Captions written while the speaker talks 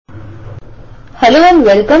Hello and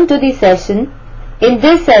welcome to the session. In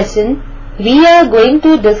this session, we are going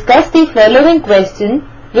to discuss the following question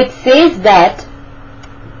which says that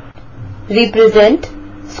represent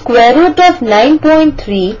square root of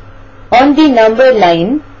 9.3 on the number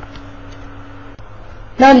line.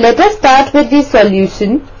 Now let us start with the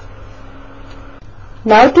solution.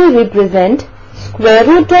 Now to represent square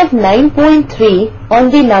root of 9.3 on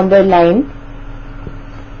the number line,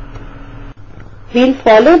 we'll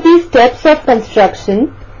follow these steps of construction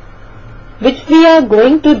which we are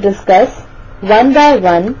going to discuss one by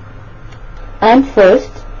one. And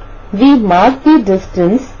first, we mark the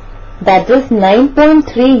distance, that is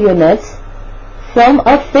 9.3 units, from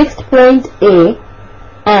a fixed point A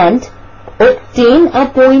and obtain a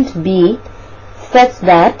point B such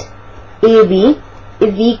that AB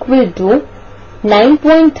is equal to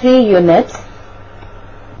 9.3 units.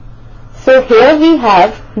 So here we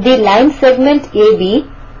have the line segment AB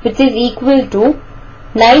which is equal to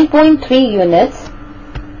 9.3 units.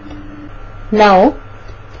 Now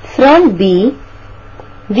from B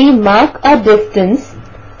we mark a distance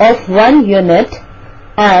of 1 unit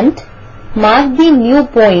and mark the new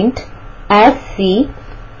point as C.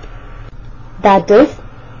 That is,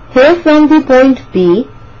 here from the point B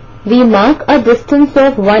we mark a distance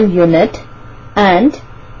of 1 unit and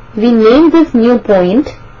we name this new point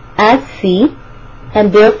as C,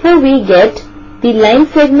 and therefore we get the line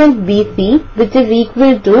segment BC which is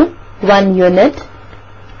equal to 1 unit.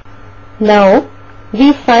 Now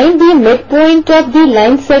we find the midpoint of the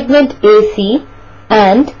line segment AC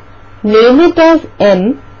and name it as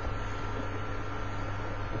M.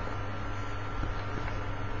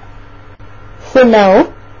 So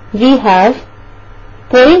now we have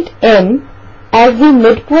point M as the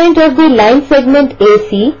midpoint of the line segment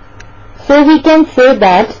AC, so we can say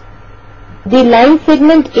that the line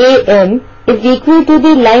segment AM is equal to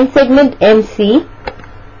the line segment MC.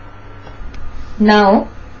 Now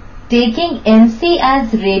taking MC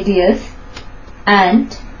as radius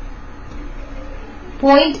and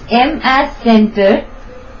point M as center,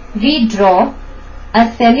 we draw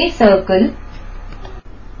a semicircle,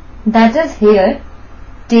 that is here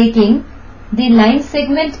taking the line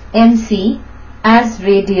segment MC as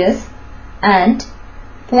radius and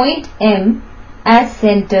point M as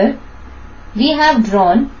center, we have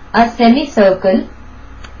drawn a semicircle.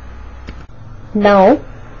 Now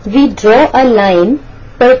we draw a line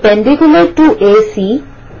perpendicular to AC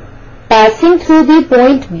passing through the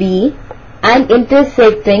point B and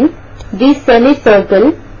intersecting the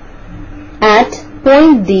semicircle at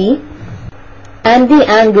point D, and the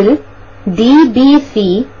angle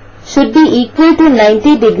DBC should be equal to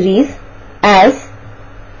 90 degrees as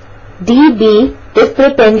DB is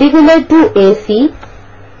perpendicular to AC.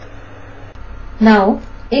 Now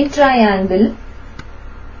in triangle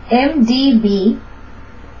MDB,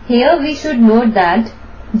 here we should note that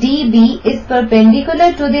DB is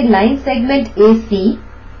perpendicular to the line segment AC.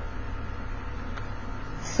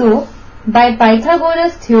 So by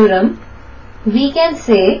Pythagoras theorem we can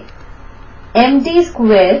say MD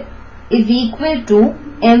square is equal to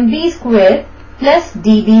MB square plus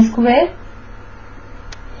DB square.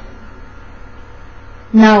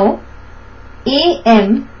 Now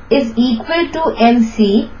AM is equal to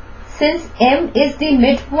MC, since M is the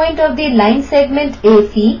midpoint of the line segment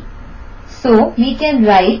AC, so we can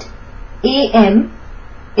write AM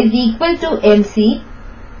is equal to MC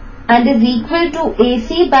and is equal to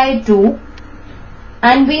AC by 2,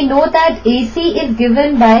 and we know that AC is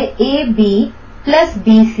given by AB plus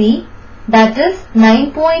BC, that is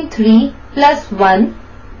 9.3 plus 1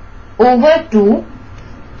 over 2,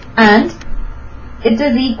 and it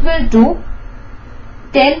is equal to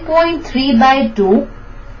 10.3 by 2.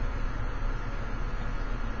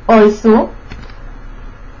 Also,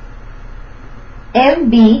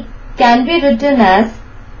 MB can be written as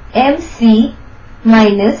MC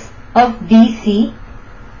minus of BC,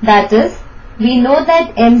 that is, we know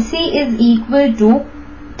that MC is equal to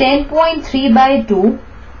 10.3 by 2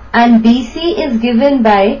 and BC is given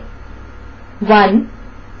by 1.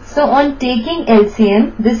 So on taking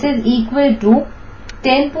LCM, this is equal to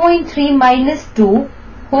 10.3 minus 2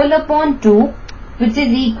 whole upon 2, which is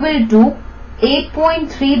equal to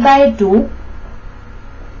 8.3 by 2.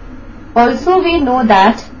 Also we know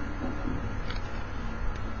that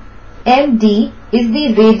MD is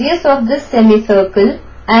the radius of this semicircle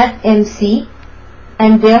as MC,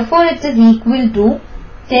 and therefore it is equal to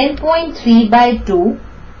 10.3 by 2.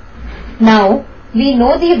 Now we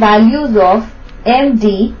know the values of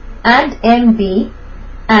MD and MB,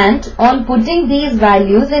 and on putting these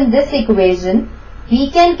values in this equation we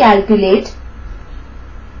can calculate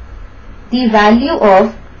the value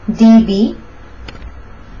of dB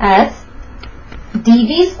as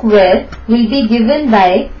dv square will be given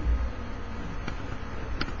by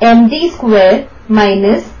md square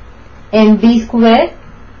minus mb square,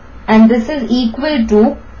 and this is equal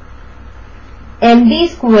to md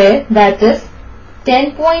square, that is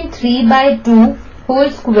 10.3 by 2 whole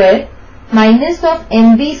square minus of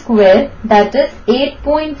mb square, that is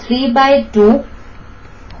 8.3 by 2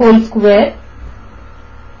 whole square,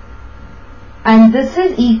 and this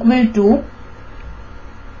is equal to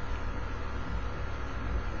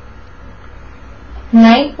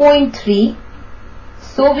 9.3.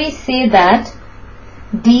 So we say that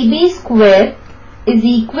db square is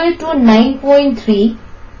equal to 9.3,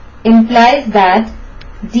 implies that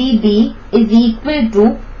db is equal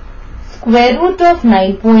to square root of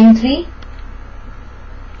 9.3.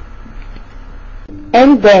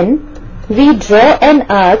 And then we draw an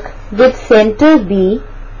arc with center B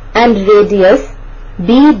and radius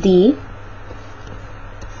BD,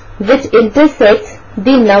 which intersects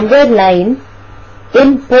the number line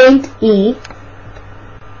in point E.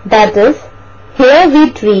 That is, here we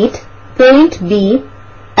treat point B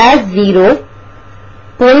as 0,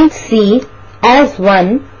 point C as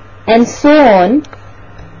 1, and so on.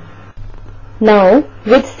 Now,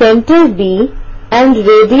 with center B and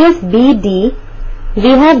radius BD, we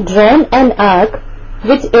have drawn an arc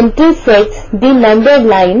which intersects the number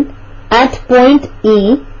line at point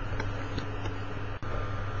E,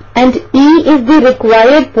 and E is the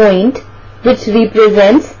required point which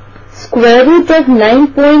represents square root of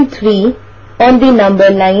 9.3 on the number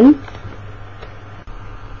line.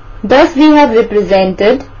 Thus we have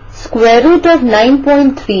represented square root of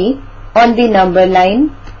 9.3 on the number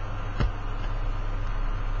line.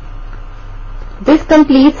 This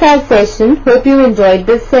completes our session. Hope you enjoyed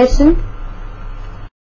this session.